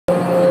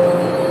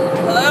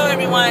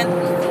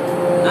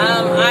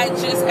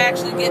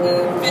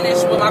getting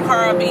finished with my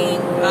car being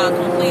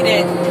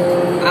completed,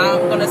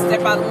 I'm going to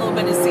step out a little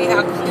bit and see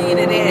how clean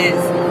it is.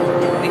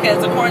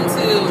 Because according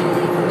to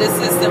this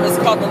system, it's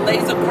called the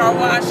laser car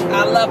wash.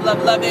 I love,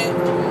 love, love it.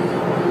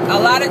 A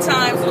lot of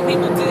times what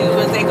people do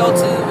is they go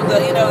to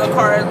the, you know, the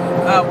car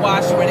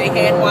wash where they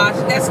hand wash.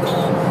 That's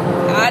cool.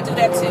 I do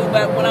that too.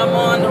 But when I'm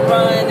on the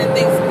run and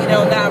things, you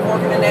know, not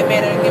working in that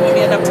manner and giving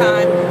me enough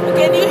time.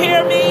 Can you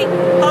hear me?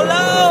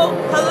 Hello?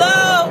 Hello?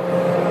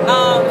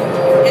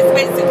 It's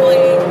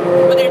basically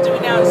what they're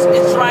doing now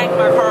is drying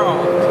my car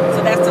off.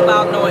 So that's the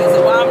loud noise.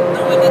 And while I'm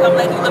doing it, I'm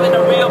letting you live in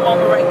a real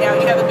moment right now.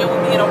 You haven't been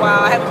with me in a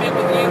while. I haven't been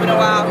with you in a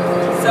while.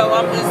 So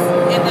I'm just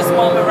in this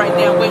moment right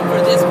now waiting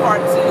for this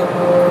part to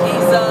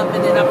ease up,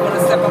 and then I'm going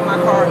to step on my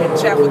car and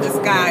chat with this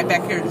guy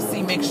back here to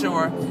see, make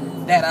sure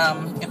that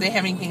if they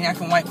have anything I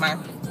can wipe my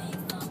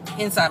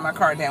inside my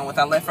car down with.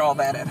 I left all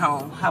that at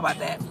home. How about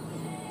that?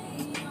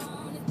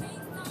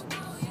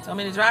 Told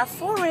me to drive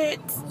for it.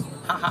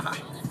 Ha ha ha.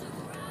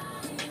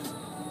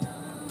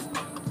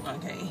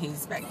 Okay,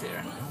 he's back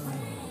there.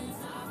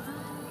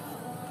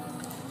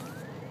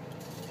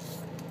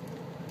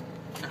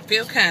 I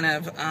feel kind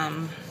of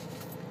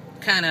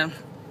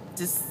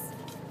just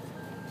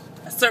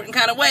a certain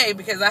kind of way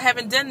because I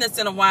haven't done this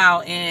in a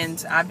while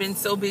and I've been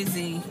so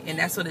busy, and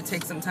that's what it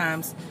takes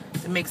sometimes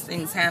to make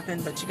things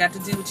happen. But you got to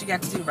do what you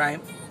got to do,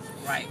 right?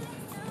 Right.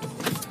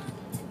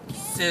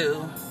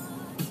 So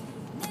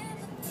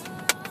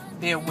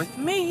bear with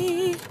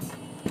me.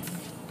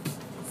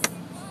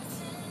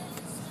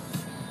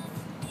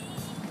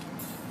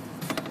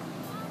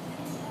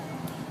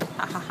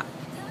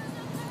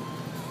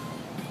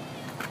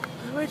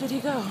 Where did he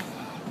go?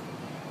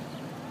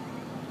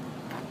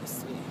 Let's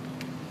see.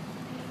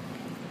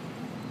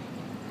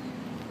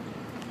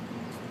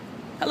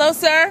 Hello,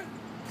 sir.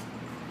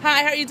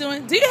 Hi, how are you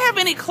doing? Do you have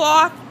any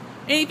cloth?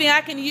 Anything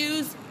I can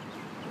use?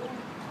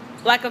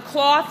 Like a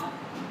cloth?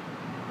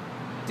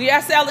 Do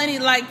you sell any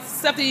like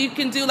stuff that you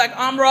can do like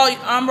arm roll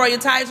your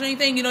tires or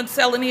anything? You don't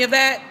sell any of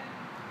that?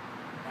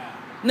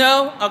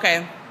 No? Okay.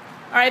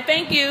 All right,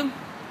 thank you.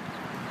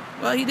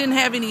 Well, he didn't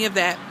have any of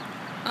that.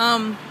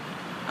 I'm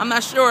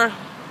not sure.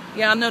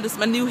 Yeah, I noticed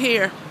my new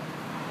hair.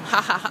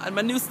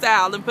 My new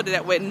style, let me put it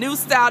that way. New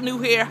style, new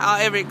hair,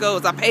 however it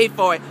goes. I paid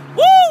for it.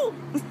 Woo!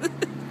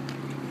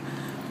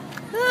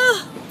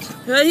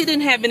 Well, he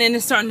didn't have it and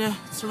it's starting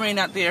to rain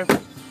out there.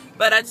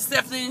 But I just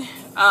definitely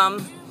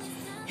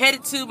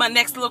headed to my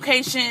next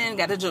location.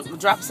 Got to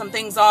drop some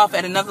things off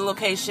at another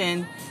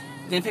location.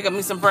 Then pick up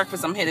me some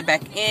breakfast. I'm headed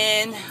back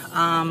in.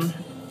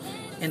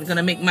 And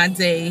gonna make my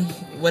day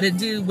what it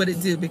do,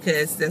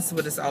 because that's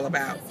what it's all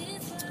about.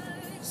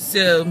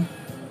 So,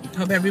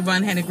 hope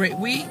everyone had a great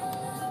week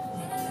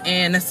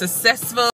and a successful